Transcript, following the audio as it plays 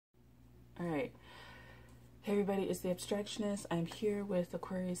Alright, hey everybody, it's the Abstractionist. I'm here with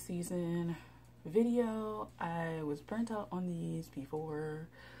Aquarius season video. I was burnt out on these before,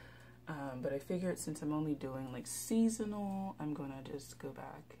 but I figured since I'm only doing like seasonal, I'm gonna just go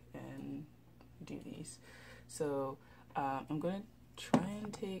back and do these. So I'm gonna try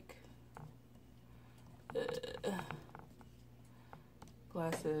and take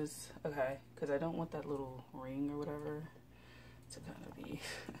glasses, okay, because I don't want that little ring or whatever to kind of be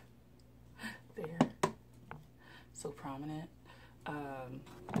there, so prominent. So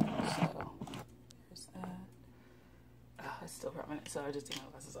here's that. It's still prominent, so I just take my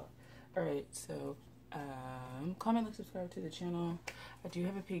glasses off. Alright, so comment, like, subscribe to the channel. I do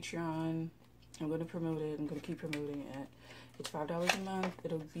have a Patreon. I'm going to promote it. I'm going to keep promoting it. It's $5 a month.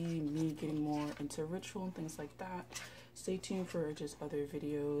 It'll be me getting more into ritual and things like that. Stay tuned for just other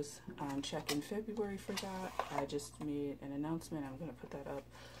videos. Check in February for that. I just made an announcement. I'm going to put that up.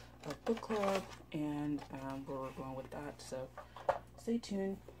 A book club, and where we're going with that, so stay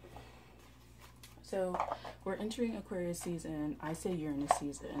tuned. So we're entering Aquarius season. I say Uranus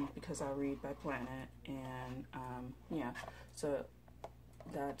season because I read by planet, and yeah, so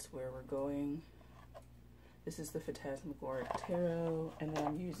that's where we're going. This is the Phantasmagoric Tarot, and then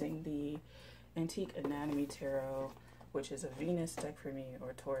I'm using the Antique Anatomy Tarot, which is a Venus deck for me,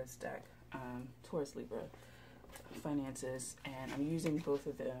 or Taurus deck, Taurus Libra finances, and I'm using both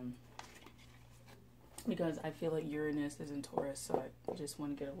of them because I feel like Uranus is in Taurus, so I just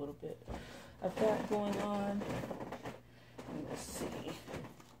want to get a little bit of that going on. And let's see.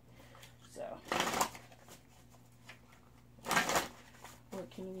 So what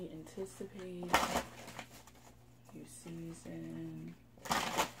can we anticipate? New season.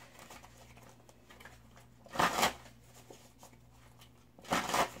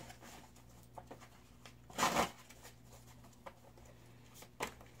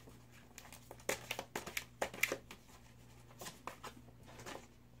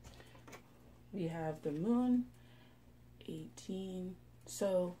 We have the moon, 18.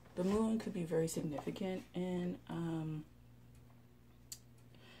 So the moon could be very significant in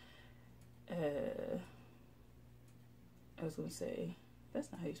I was gonna say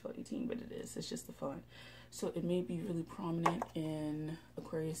that's not how you spell 18, but it is. It's just the font. So it may be really prominent in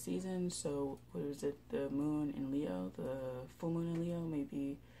Aquarius season. So what is it? The moon in Leo, the full moon in Leo may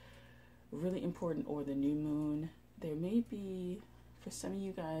be really important, or the new moon. There may be, for some of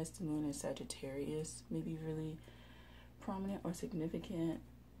you guys, the moon in Sagittarius may be really prominent or significant.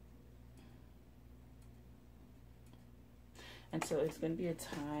 And so it's going to be a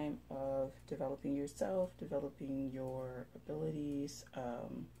time of developing yourself, developing your abilities,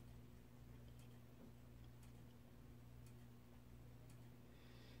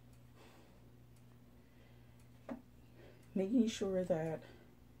 making sure that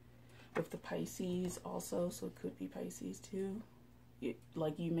with the Pisces also, so it could be Pisces too,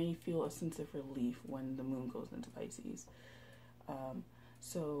 like you may feel a sense of relief when the moon goes into Pisces.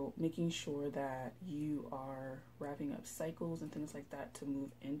 So making sure that you are wrapping up cycles and things like that to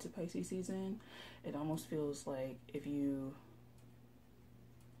move into Pisces season. It almost feels like if you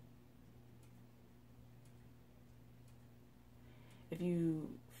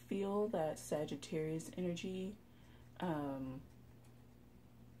feel that Sagittarius energy,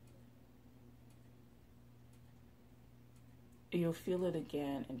 you'll feel it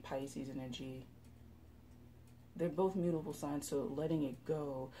again in Pisces energy. They're both mutable signs, so letting it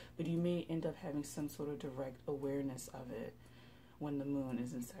go, but you may end up having some sort of direct awareness of it when the moon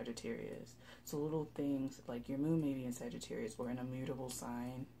is in Sagittarius. So little things like your moon may be in Sagittarius or in a mutable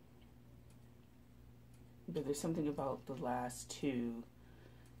sign, but there's something about the last two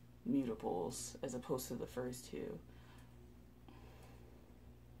mutables as opposed to the first two.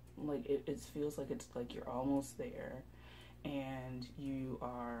 Like it feels like it's like you're almost there, and you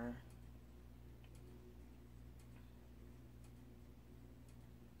are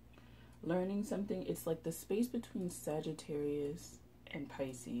learning something. It's like the space between Sagittarius and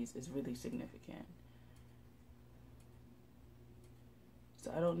Pisces is really significant.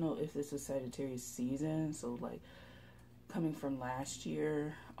 So I don't know if this is Sagittarius season, so like coming from last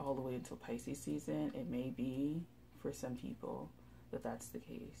year all the way until Pisces season, it may be for some people that that's the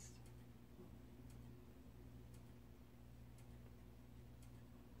case.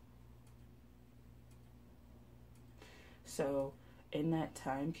 So in that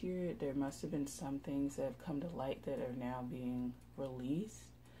time period, there must have been some things that have come to light that are now being released.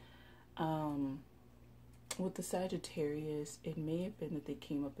 With the Sagittarius, it may have been that they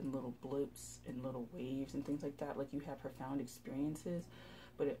came up in little blips and little waves and things like that. Like you have profound experiences,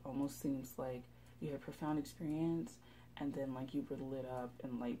 but it almost seems like you had profound experience and then like you were lit up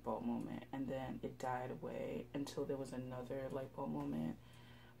in light bulb moment, and then it died away until there was another light bulb moment.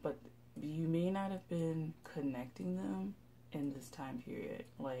 But you may not have been connecting them in this time period.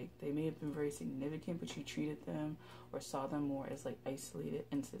 Like, they may have been very significant, but you treated them or saw them more as like isolated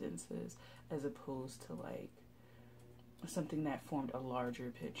incidences as opposed to like something that formed a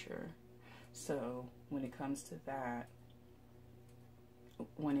larger picture. So when it comes to that,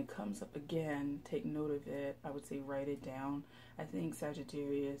 when it comes up again, take note of it. I would say write it down. I think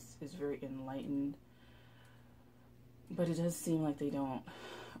Sagittarius is very enlightened, but it does seem like they don't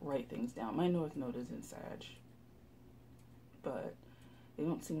write things down. My North Node is in Sag, but they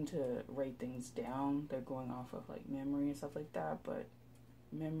don't seem to write things down. They're going off of like memory and stuff like that, but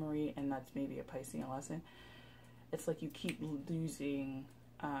memory, and that's maybe a Piscean lesson. It's like you keep losing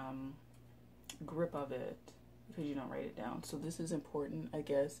grip of it because you don't write it down. So this is important, I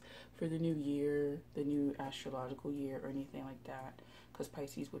guess, for the new year, the new astrological year, or anything like that, because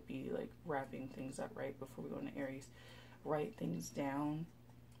Pisces would be like wrapping things up right before we go into Aries. Write things down.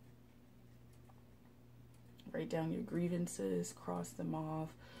 Write down your grievances, cross them off.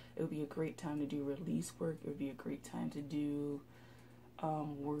 It would be a great time to do release work. It would be a great time to do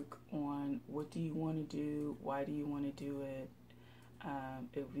work on what do you want to do, why do you want to do it.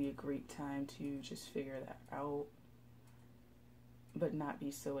 It would be a great time to just figure that out, but not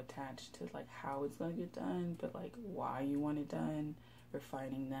be so attached to like how it's going to get done, but like why you want it done,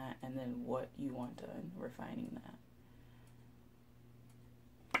 refining that, and then what you want done, refining that.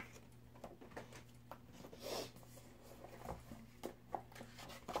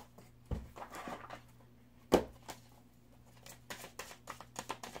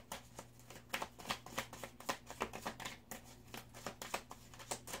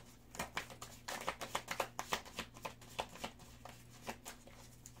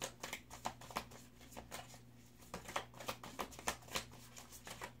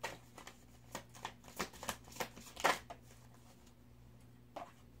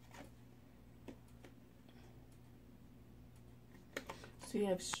 So you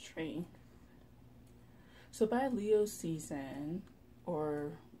have strength. So by Leo season,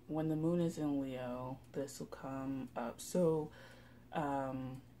 or when the moon is in Leo, this will come up. So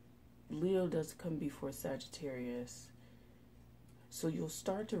Leo does come before Sagittarius. So you'll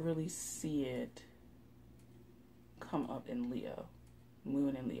start to really see it come up in Leo.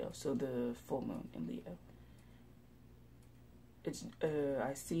 Moon in Leo. So the full moon in Leo. It's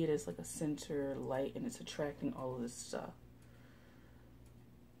I see it as like a center light, and it's attracting all of this stuff.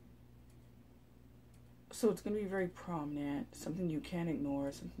 So it's going to be very prominent, something you can't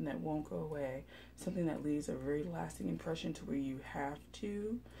ignore, something that won't go away, something that leaves a very lasting impression to where you have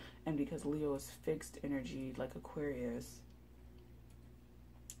to. And because Leo is fixed energy like Aquarius,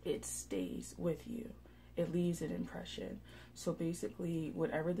 it stays with you. It leaves an impression. So basically,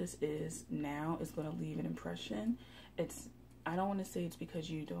 whatever this is now is going to leave an impression. I don't want to say it's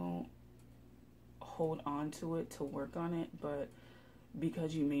because you don't hold on to it to work on it, but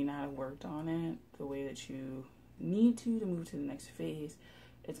because you may not have worked on it the way that you need to move to the next phase,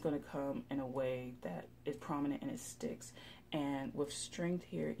 it's going to come in a way that is prominent and it sticks. And with strength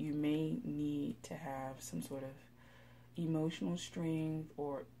here, you may need to have some sort of emotional strength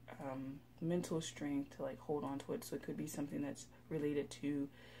or mental strength to like hold on to it. So it could be something that's related to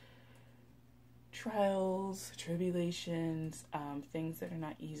trials, tribulations, things that are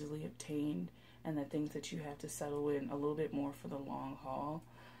not easily obtained, and the things that you have to settle in a little bit more for the long haul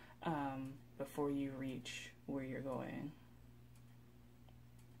before you reach where you're going.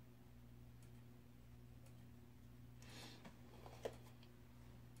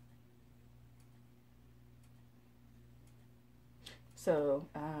 So,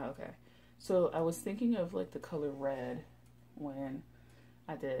 okay. So I was thinking of like the color red when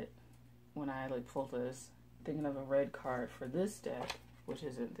I like pulled this, thinking of a red card for this deck, which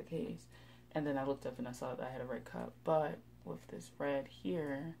isn't the case. And then I looked up and I saw that I had a red cup. But with this red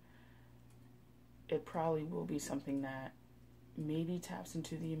here, it probably will be something that maybe taps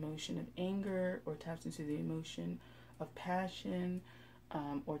into the emotion of anger, or taps into the emotion of passion,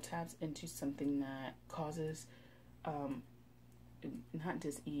 or taps into something that causes not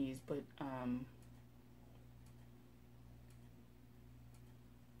dis-ease, but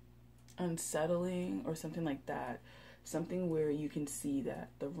unsettling, or something like that. Something where you can see that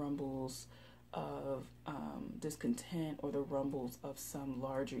the rumbles of discontent or the rumbles of some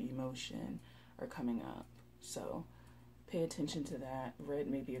larger emotion are coming up. So pay attention to that. Red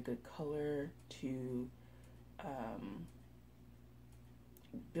may be a good color to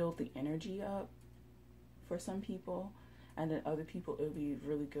build the energy up for some people, and then other people it would be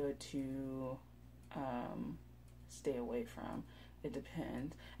really good to stay away from. It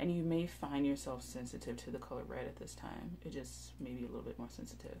depends. And you may find yourself sensitive to the color red at this time. It just may be a little bit more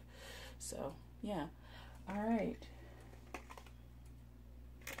sensitive. So, yeah. All right.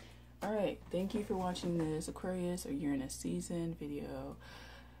 All right. Thank you for watching this Aquarius or Uranus season video.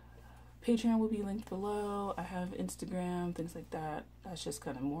 Patreon will be linked below. I have Instagram, things like that. That's just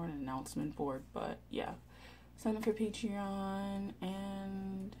kind of more an announcement board. But, yeah. Sign up for Patreon.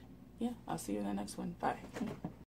 And, yeah, I'll see you in the next one. Bye.